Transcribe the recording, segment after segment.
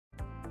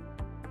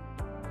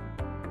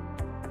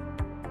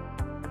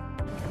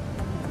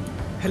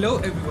Hello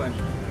everyone,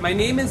 my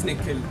name is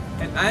Nikhil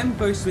and I am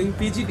pursuing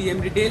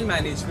PGDM Retail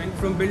Management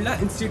from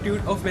Birla Institute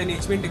of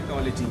Management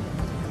Technology.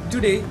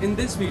 Today in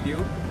this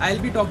video, I'll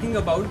be talking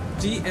about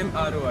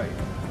Gmroi,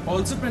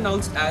 also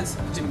pronounced as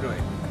Gmroi.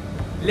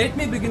 Let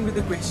me begin with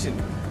a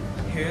question.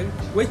 Here,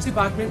 which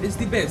department is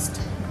the best?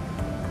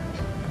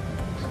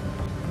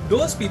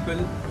 Those people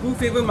who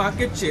favor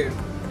market share,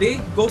 they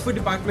go for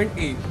department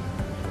A.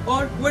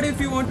 Or what if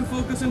you want to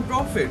focus on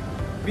profit?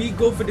 We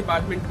go for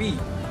department B.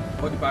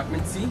 Or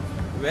department C?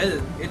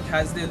 Well, it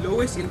has the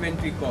lowest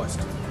inventory cost.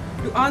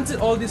 To answer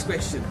all these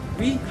questions,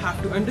 we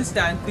have to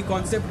understand the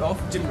concept of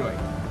Gmroi.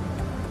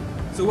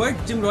 So what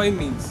Gmroi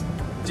means?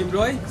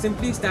 Gmroi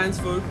simply stands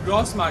for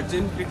Gross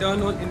Margin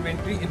Return on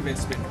Inventory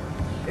Investment.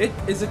 It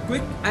is a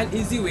quick and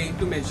easy way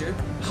to measure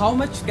how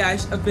much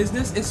cash a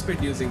business is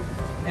producing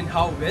and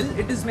how well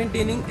it is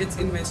maintaining its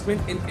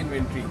investment in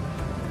inventory.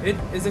 It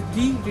is a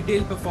key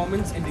retail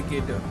performance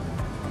indicator.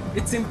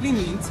 It simply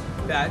means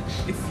that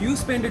if you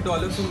spend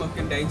 $1 for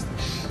merchandise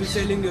to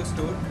sell in your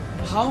store,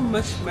 how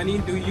much money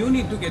do you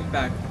need to get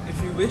back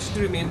if you wish to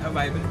remain a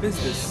viable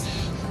business?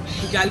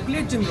 To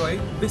calculate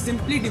Gmroi, we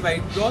simply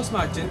divide gross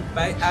margin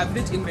by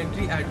average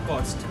inventory at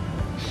cost.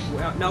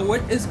 Now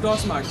what is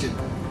gross margin?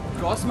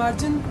 Gross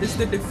margin is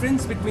the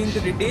difference between the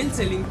retail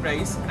selling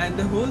price and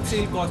the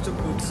wholesale cost of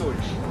goods sold.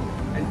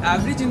 And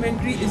average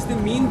inventory is the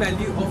mean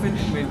value of an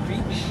inventory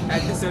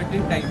at a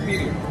certain time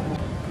period.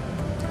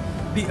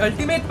 The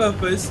ultimate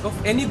purpose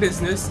of any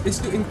business is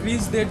to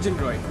increase their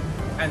Gmroi,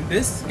 and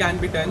this can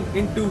be done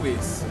in two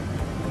ways.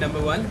 Number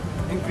one,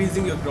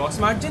 increasing your gross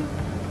margin.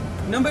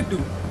 Number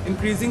two,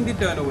 increasing the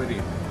turnover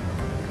rate.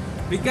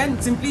 We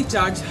can simply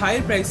charge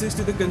higher prices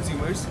to the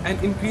consumers and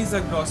increase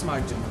our gross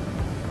margin.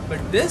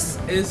 But this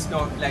is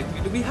not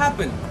likely to be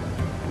happen.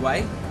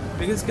 Why?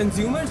 Because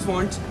consumers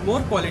want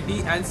more quality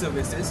and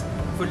services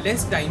for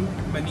less time,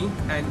 money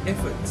and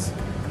efforts.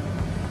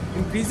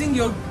 Increasing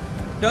your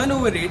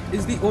turnover rate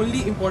is the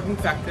only important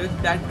factor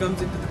that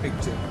comes into the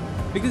picture,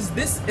 because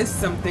this is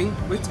something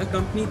which a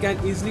company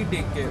can easily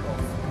take care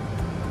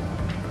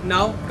of.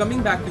 Now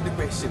coming back to the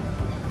question,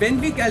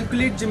 when we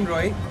calculate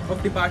Gmroi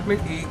of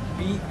department A,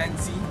 B and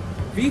C,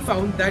 we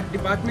found that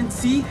department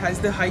C has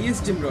the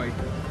highest Gmroi,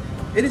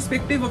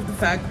 irrespective of the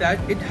fact that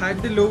it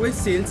had the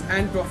lowest sales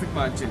and profit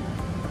margin.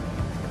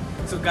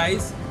 So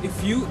guys,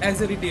 if you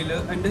as a retailer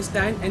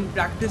understand and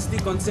practice the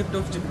concept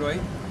of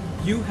Gmroi,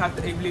 you have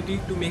the ability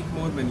to make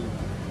more money.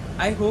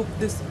 I hope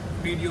this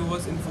video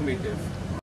was informative.